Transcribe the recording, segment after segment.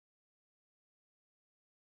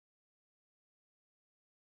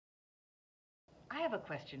have a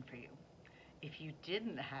question for you. If you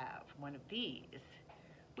didn't have one of these,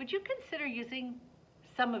 would you consider using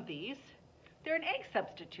some of these? They're an egg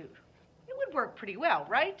substitute. It would work pretty well,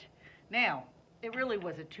 right? Now, it really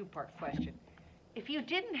was a two-part question. If you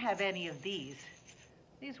didn't have any of these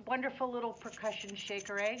wonderful little percussion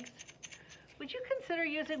shaker eggs, would you consider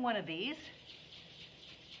using one of these?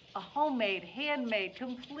 A homemade, handmade,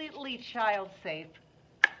 completely child-safe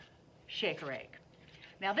shaker egg.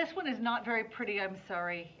 Now this one is not very pretty, I'm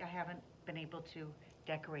sorry. I haven't been able to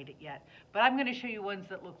decorate it yet. But I'm gonna show you ones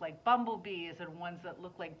that look like bumblebees and ones that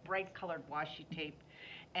look like bright colored washi tape.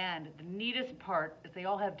 And the neatest part is they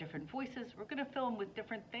all have different voices. We're gonna fill them with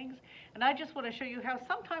different things. And I just wanna show you how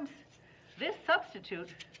sometimes this substitute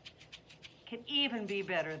can even be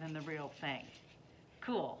better than the real thing.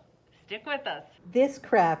 Cool, stick with us. This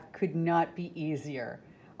craft could not be easier.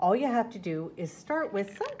 All you have to do is start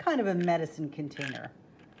with some kind of a medicine container.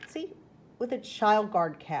 See, with a child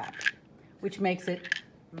guard cap, which makes it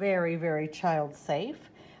very, very child safe.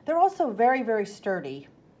 They're also very, very sturdy.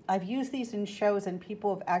 I've used these in shows and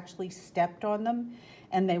people have actually stepped on them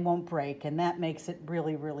and they won't break, and that makes it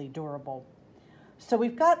really, really durable. So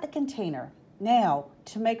we've got the container. Now,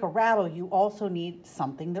 to make a rattle, you also need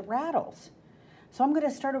something that rattles. So I'm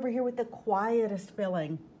gonna start over here with the quietest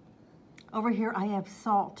filling. Over here I have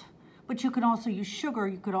salt, but you can also use sugar,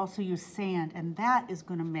 you could also use sand, and that is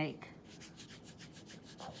gonna make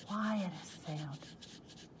the quietest sound.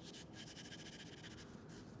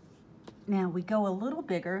 Now we go a little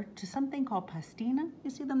bigger to something called pastina. You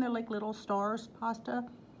see them, they're like little stars, pasta.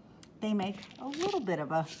 They make a little bit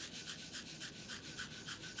of a,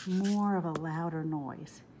 more of a louder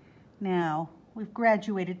noise. Now, we've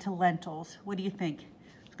graduated to lentils. What do you think?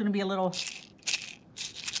 It's gonna be a little,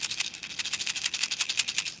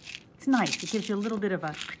 it's nice. It gives you a little bit of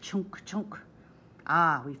a chunk chunk.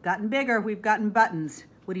 Ah, we've gotten bigger, we've gotten buttons.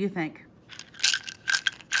 What do you think?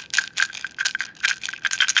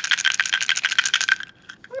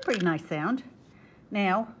 A pretty nice sound.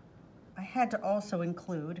 Now, I had to also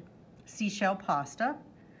include seashell pasta.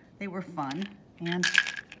 They were fun, and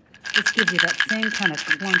this gives you that same kind of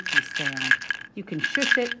clunky sound. You can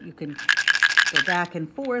shush it, you can go back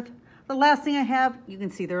and forth. The last thing I have, you can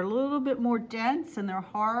see they're a little bit more dense and they're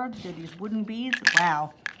hard. They're these wooden beads.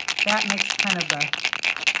 Wow, that makes kind of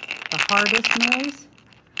the hardest noise.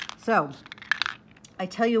 So, I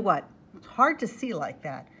tell you what, it's hard to see like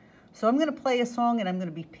that. So I'm gonna play a song and I'm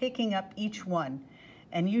gonna be picking up each one,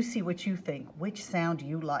 and you see what you think, which sound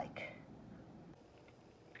you like.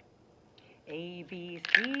 A, B,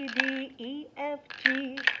 C, D, E, F,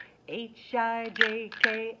 G, H, I, J,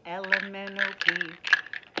 K, L, M, N, O, P,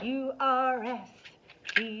 Q, R, S,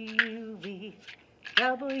 T, U, V,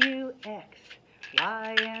 W, X,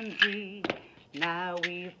 Y, and Z. Now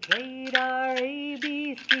we've played our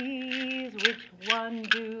ABCs. Which one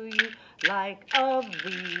do you like of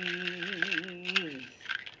these?